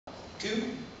2,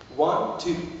 1,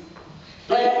 2.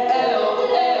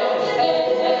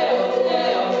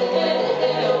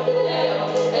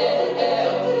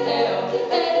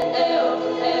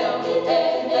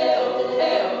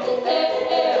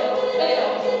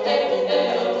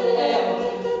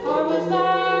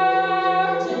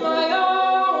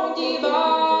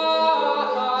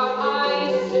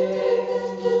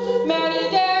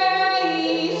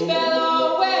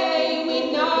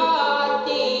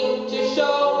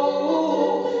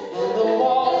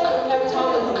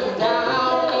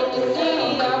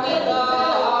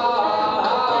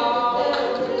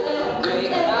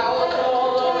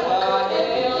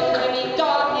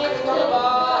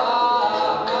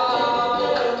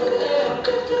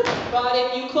 But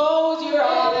if you close your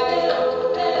eyes,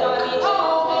 it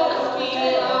almost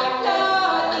feel like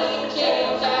nothing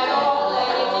changed at all.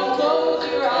 And if you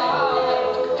close your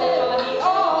eyes, it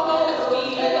almost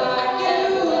feel like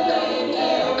you've been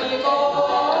here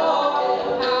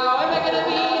before. How am I gonna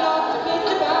be an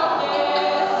optimist about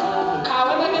this? How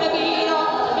am I gonna be an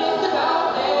optimist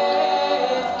about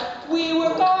this? We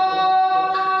were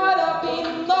caught up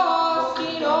in lost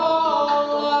in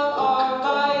all of our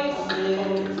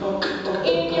vices.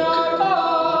 In your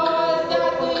voice,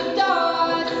 that the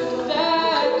dust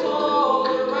settled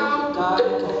around us,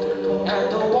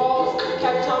 and the walls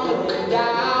kept tumbling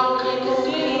down in the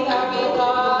city that we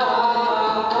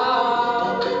love.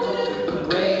 The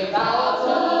great owls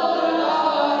told the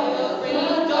liars,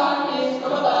 bringing darkness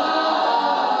from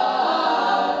above.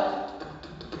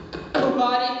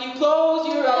 But if you close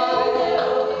your eyes,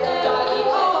 does it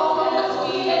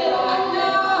almost feel like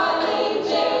nothing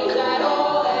changed at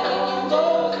all? And if you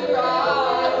close your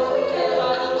eyes,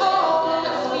 does it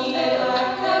almost feel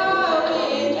like I've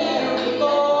been here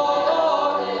before?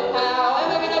 How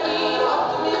am I gonna be an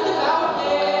optimist about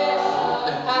this?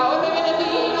 How am I gonna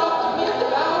be an optimist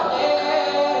about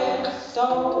this? So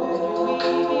where do we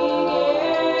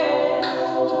begin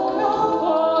to roll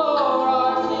for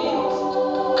our sins?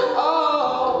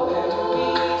 Oh, where do we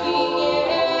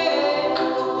begin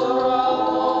to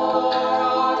roll for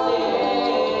our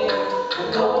sins?